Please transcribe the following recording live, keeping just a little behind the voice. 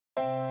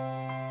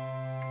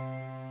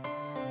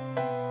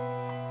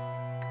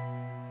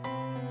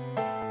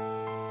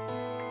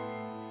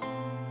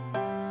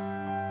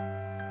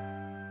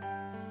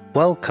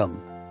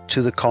Welcome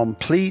to the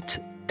complete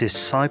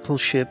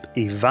Discipleship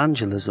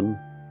Evangelism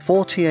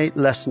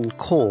 48-lesson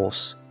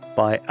course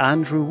by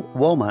Andrew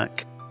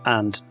Womack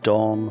and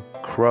Don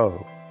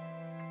Crow.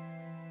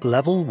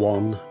 Level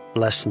 1,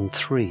 Lesson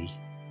 3,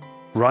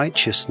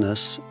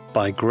 Righteousness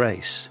by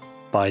Grace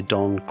by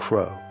Don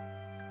Crow.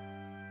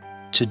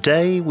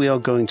 Today we are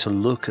going to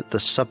look at the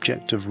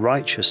subject of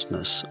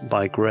righteousness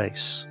by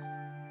grace.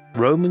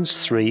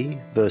 Romans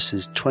 3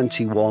 verses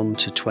 21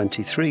 to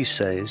 23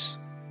 says,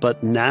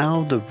 "But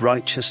now the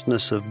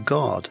righteousness of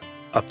God,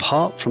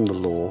 apart from the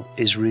law,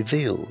 is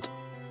revealed,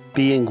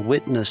 being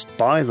witnessed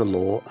by the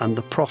law and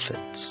the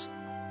prophets,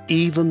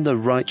 even the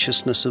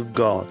righteousness of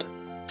God,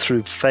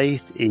 through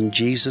faith in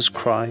Jesus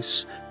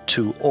Christ,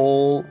 to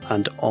all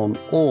and on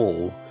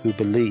all who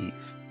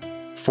believe.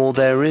 For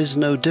there is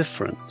no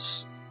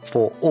difference,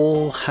 for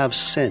all have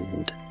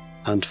sinned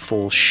and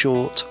fall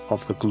short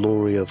of the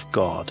glory of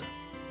God."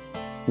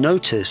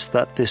 Notice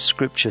that this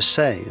scripture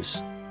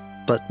says,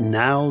 "But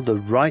now the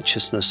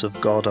righteousness of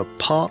God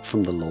apart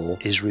from the law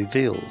is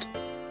revealed."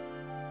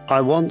 I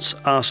once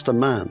asked a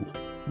man,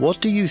 "What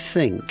do you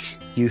think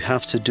you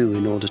have to do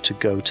in order to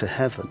go to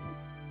heaven?"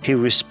 He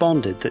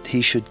responded that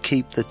he should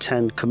keep the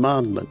 10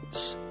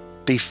 Commandments,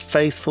 be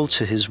faithful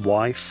to his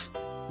wife,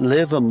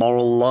 live a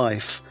moral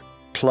life,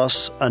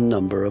 plus a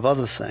number of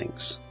other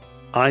things.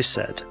 I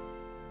said,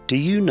 "Do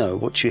you know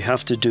what you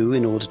have to do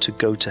in order to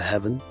go to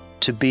heaven,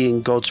 to be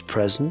in God's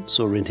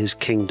presence or in His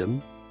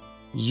kingdom?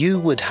 You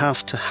would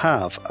have to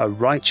have a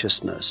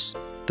righteousness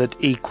that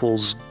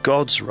equals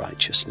God's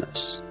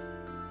righteousness."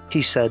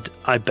 He said,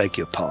 "I beg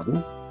your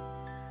pardon?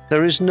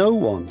 There is no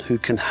one who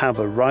can have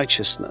a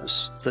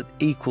righteousness that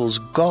equals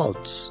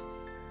God's.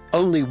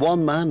 Only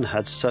one man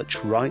had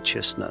such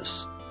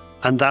righteousness,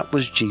 and that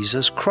was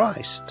Jesus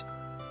Christ."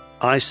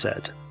 I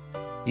said,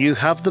 "You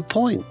have the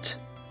point.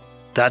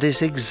 That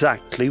is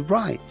exactly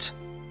right.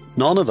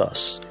 None of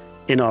us,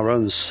 in our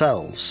own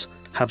selves,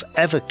 have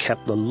ever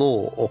kept the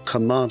law or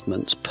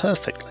commandments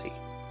perfectly,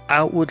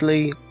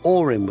 outwardly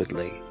or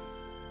inwardly.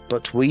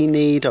 But we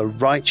need a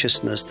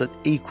righteousness that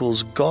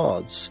equals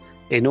God's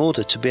in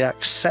order to be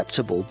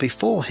acceptable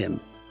before Him."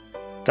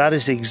 That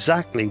is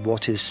exactly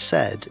what is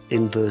said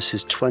in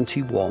verses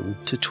 21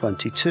 to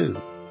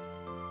 22.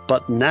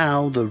 "But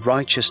now the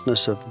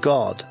righteousness of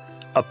God,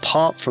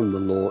 apart from the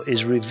law,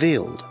 is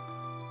revealed,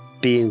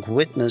 being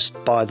witnessed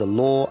by the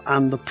law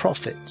and the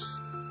prophets,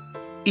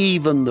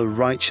 even the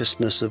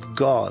righteousness of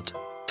God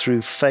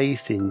through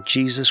faith in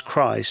Jesus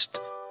Christ,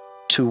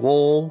 to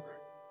all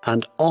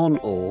and on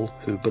all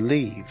who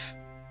believe."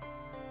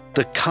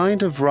 The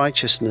kind of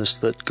righteousness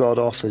that God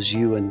offers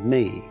you and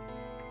me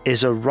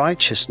is a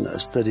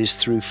righteousness that is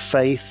through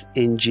faith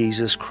in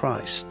Jesus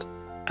Christ,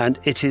 and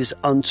it is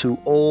unto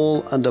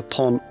all and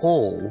upon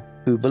all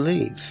who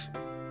believe.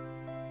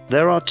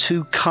 There are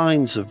 2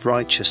 kinds of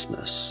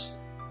righteousness: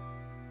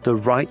 the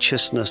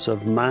righteousness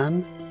of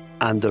man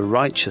and the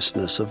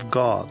righteousness of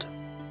God.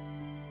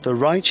 The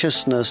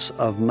righteousness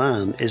of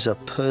man is a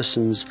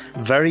person's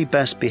very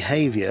best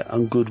behavior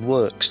and good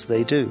works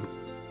they do.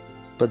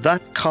 But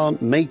that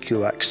can't make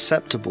you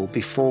acceptable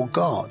before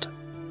God.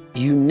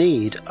 You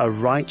need a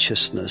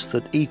righteousness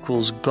that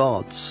equals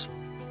God's,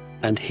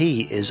 and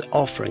He is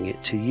offering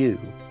it to you.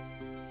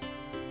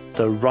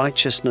 The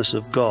righteousness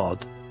of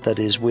God that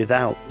is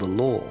without the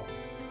law.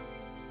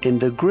 In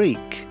the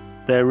Greek,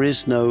 there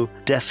is no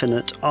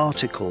definite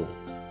article,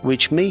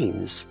 which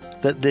means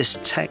that this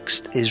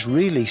text is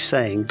really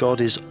saying God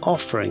is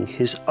offering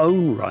His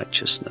own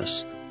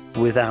righteousness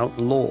without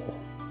law.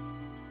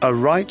 A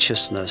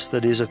righteousness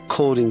that is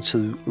according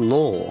to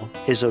law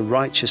is a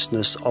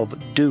righteousness of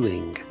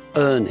doing,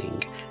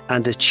 earning,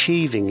 and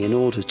achieving in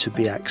order to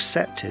be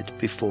accepted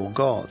before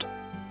God.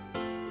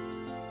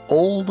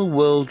 All the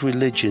world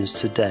religions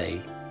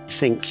today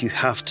think you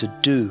have to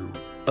do,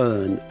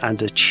 earn,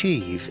 and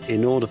achieve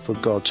in order for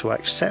God to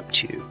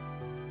accept you.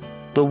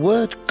 The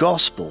word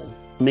gospel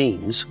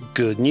means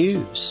good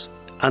news,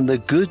 and the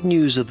good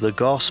news of the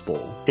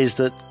gospel is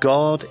that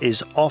God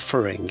is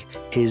offering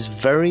His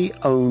very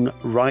own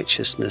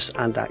righteousness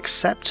and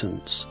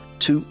acceptance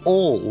to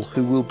all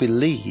who will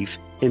believe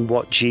in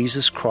what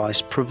Jesus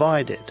Christ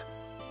provided.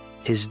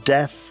 His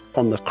death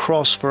on the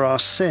cross for our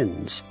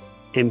sins,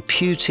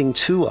 imputing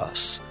to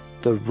us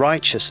the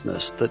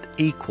righteousness that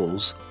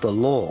equals the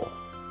law.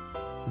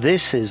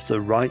 This is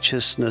the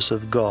righteousness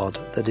of God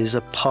that is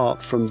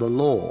apart from the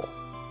law,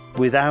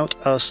 without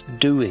us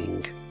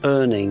doing,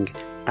 earning,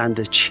 and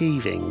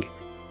achieving,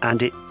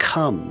 and it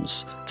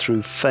comes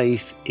through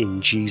faith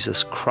in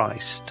Jesus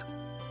Christ.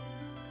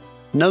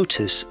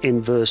 Notice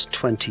in verse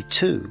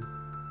 22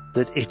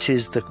 that it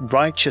is the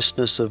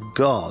righteousness of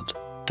God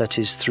that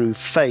is through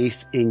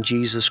faith in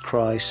Jesus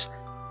Christ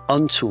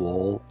unto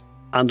all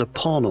and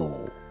upon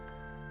all.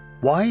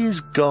 Why is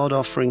God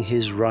offering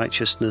His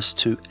righteousness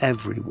to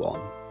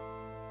everyone?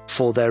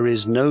 For there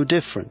is no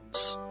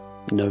difference,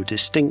 no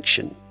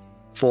distinction,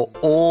 For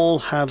all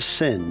have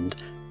sinned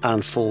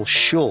and fall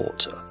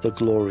short of the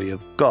glory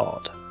of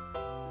God.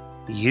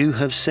 You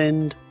have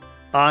sinned,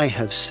 I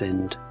have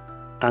sinned,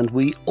 and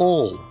we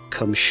all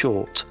come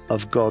short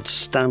of God's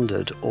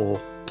standard or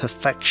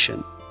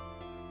perfection.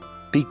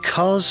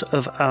 Because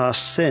of our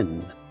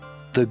sin,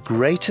 the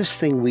greatest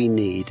thing we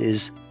need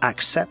is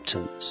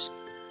acceptance,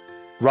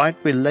 right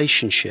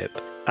relationship,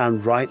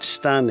 and right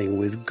standing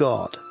with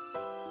God.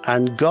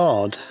 And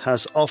God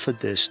has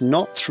offered this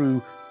not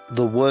through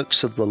the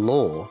works of the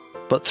law,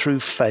 but through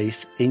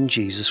faith in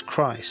Jesus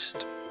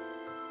Christ.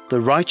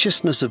 The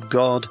righteousness of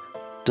God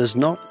does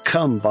not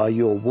come by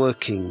your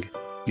working,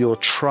 your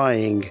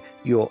trying,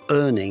 your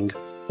earning,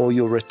 or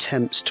your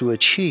attempts to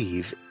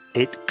achieve.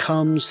 It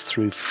comes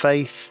through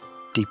faith,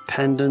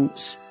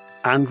 dependence,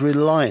 and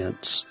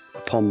reliance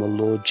upon the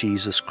Lord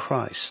Jesus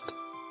Christ.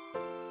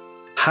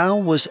 How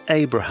was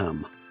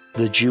Abraham,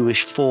 the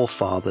Jewish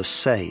forefather,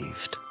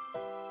 saved?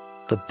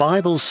 The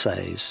Bible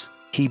says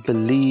he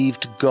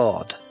believed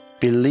God,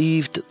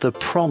 believed the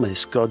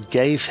promise God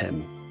gave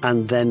him,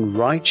 and then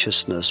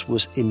righteousness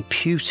was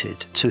imputed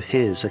to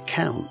his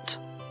account.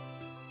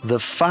 The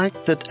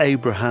fact that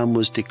Abraham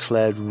was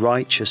declared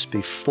righteous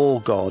before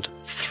God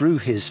through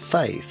his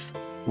faith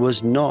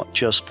was not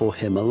just for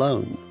him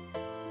alone.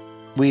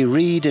 We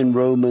read in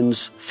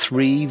Romans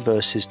 3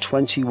 verses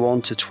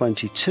 21 to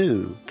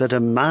 22 that a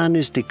man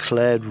is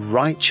declared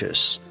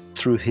righteous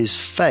through his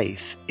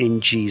faith in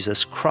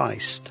Jesus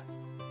Christ.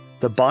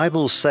 The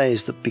Bible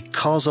says that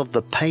because of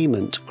the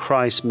payment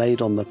Christ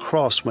made on the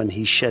cross when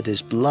he shed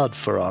his blood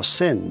for our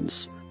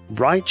sins,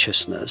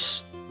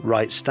 righteousness,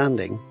 right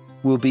standing,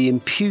 will be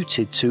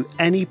imputed to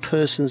any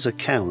person's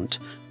account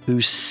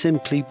who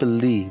simply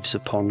believes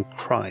upon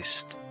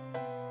Christ.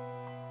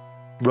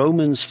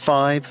 Romans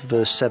 5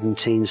 verse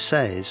 17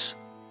 says,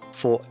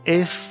 For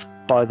if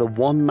by the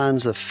one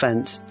man's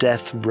offense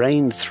death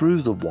reigned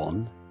through the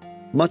one,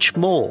 much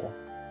more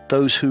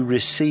those who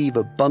receive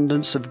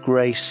abundance of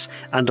grace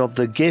and of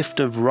the gift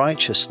of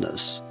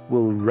righteousness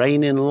will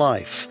reign in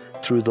life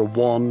through the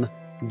one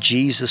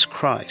Jesus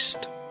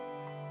Christ.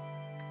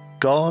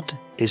 God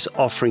is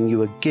offering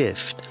you a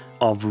gift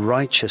of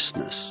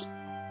righteousness,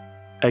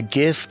 a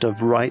gift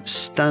of right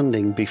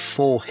standing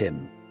before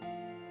Him.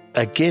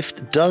 A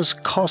gift does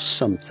cost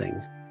something,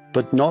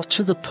 but not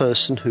to the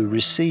person who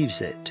receives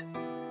it.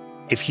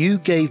 If you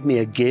gave me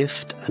a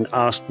gift and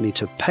asked me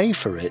to pay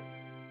for it,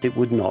 it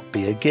would not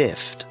be a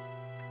gift.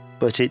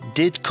 But it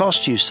did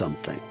cost you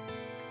something.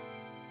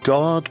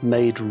 God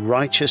made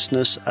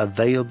righteousness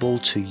available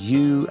to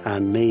you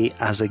and me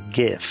as a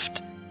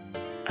gift.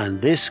 And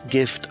this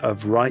gift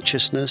of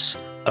righteousness,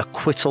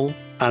 acquittal,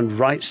 and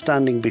right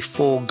standing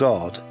before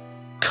God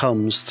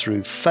comes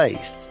through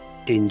faith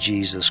in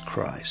Jesus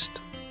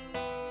Christ.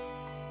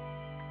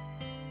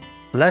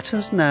 Let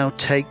us now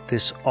take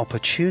this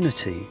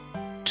opportunity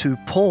to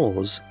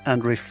pause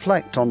and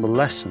reflect on the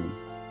lesson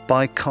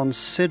by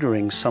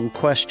considering some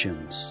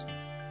questions.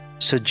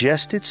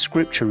 Suggested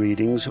scripture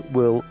readings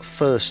will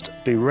first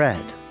be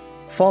read,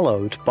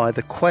 followed by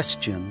the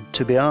question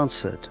to be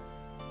answered.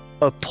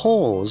 A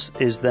pause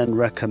is then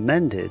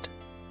recommended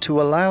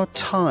to allow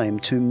time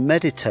to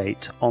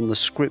meditate on the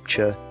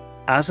scripture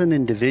as an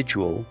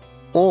individual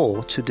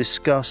or to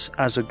discuss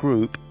as a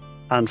group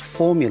and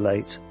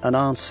formulate an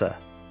answer.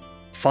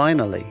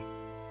 Finally,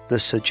 the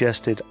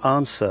suggested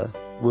answer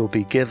will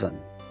be given.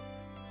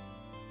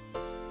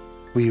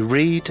 We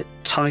read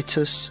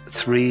Titus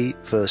 3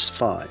 verse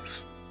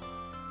 5.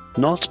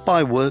 Not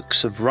by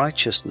works of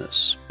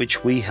righteousness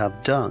which we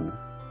have done,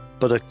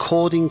 but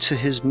according to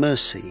His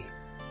mercy,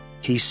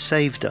 He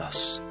saved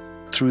us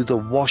through the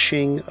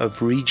washing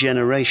of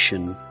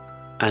regeneration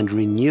and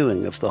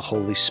renewing of the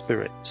Holy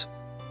Spirit.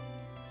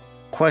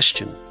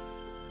 Question: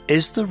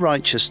 is the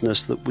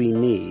righteousness that we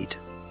need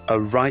a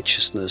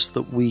righteousness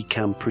that we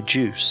can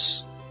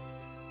produce?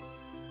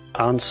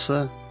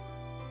 Answer: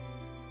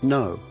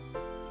 no.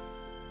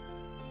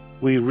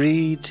 We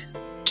read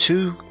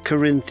 2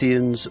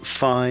 Corinthians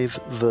 5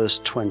 verse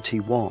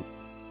 21.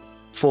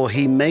 For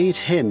He made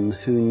Him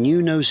who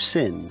knew no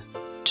sin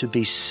to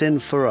be sin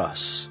for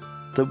us,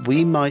 that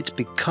we might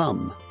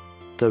become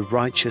the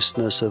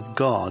righteousness of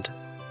God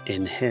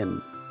in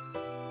Him.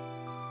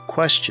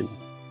 Question: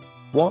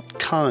 what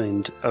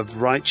kind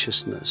of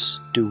righteousness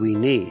do we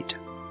need?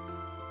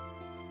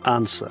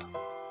 Answer: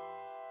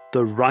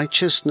 the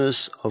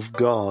righteousness of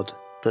God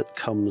that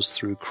comes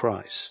through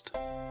Christ.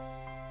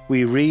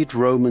 We read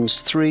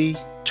Romans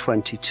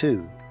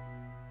 3:22.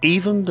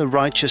 Even the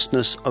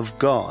righteousness of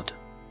God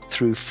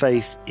through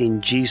faith in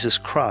Jesus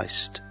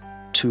Christ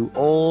to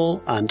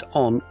all and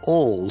on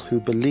all who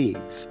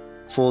believe,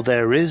 for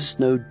there is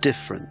no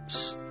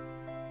difference.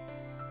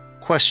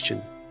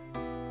 Question: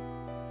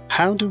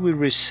 how do we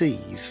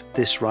receive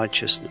this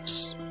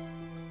righteousness?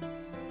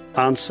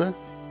 Answer: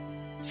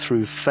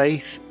 through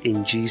faith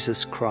in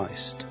Jesus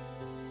Christ.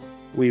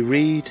 We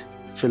read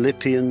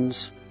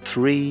Philippians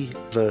 3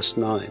 verse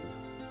 9.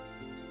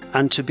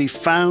 And to be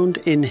found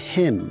in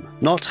Him,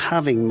 not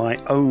having my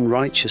own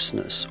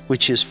righteousness,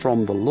 which is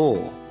from the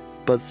law,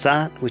 but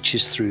that which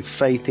is through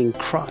faith in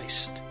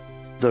Christ,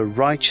 the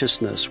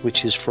righteousness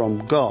which is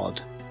from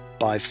God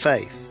by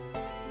faith.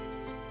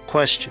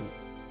 Question: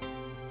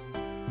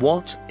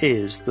 what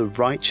is the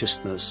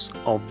righteousness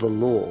of the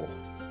law?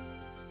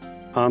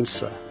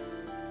 Answer: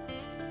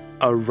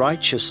 a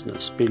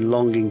righteousness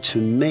belonging to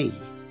me,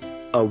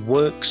 a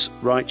works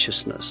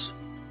righteousness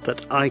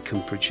that I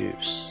can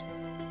produce.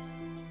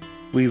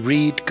 We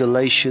read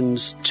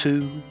Galatians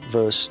 2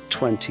 verse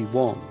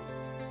 21.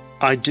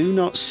 I do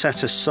not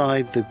set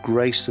aside the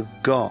grace of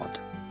God,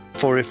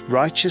 for if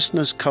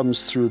righteousness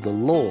comes through the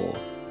law,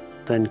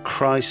 then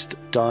Christ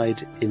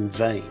died in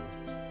vain.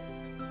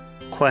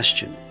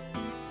 Question: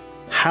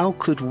 how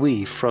could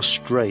we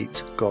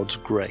frustrate God's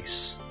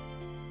grace?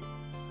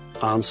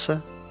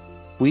 Answer: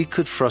 we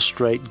could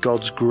frustrate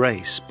God's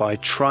grace by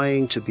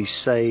trying to be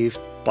saved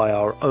by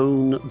our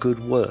own good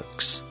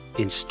works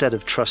instead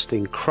of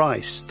trusting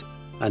Christ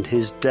and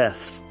his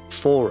death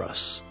for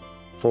us,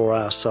 for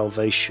our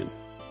salvation.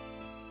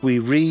 We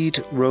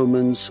read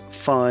Romans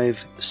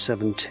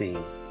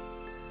 5:17.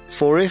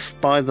 For if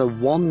by the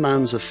one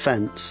man's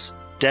offense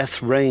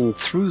death reigned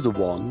through the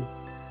one,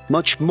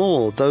 much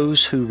more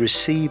those who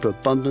receive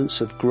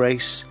abundance of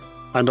grace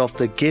and of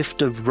the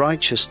gift of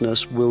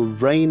righteousness will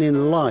reign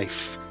in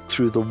life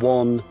through the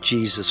one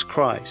Jesus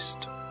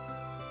Christ.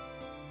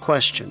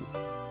 Question: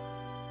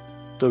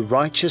 the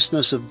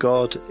righteousness of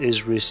God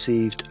is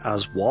received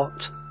as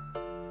what?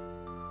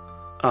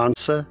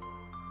 Answer: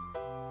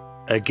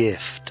 a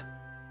gift.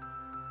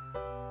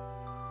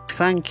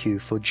 Thank you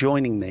for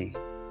joining me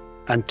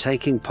and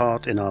taking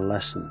part in our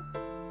lesson.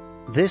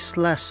 This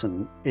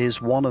lesson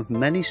is one of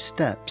many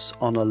steps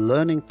on a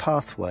learning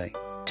pathway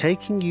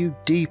taking you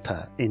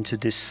deeper into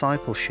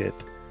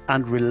discipleship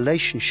and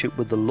relationship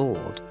with the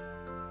Lord.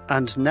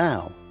 And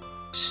now,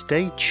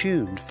 stay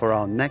tuned for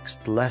our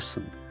next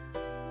lesson.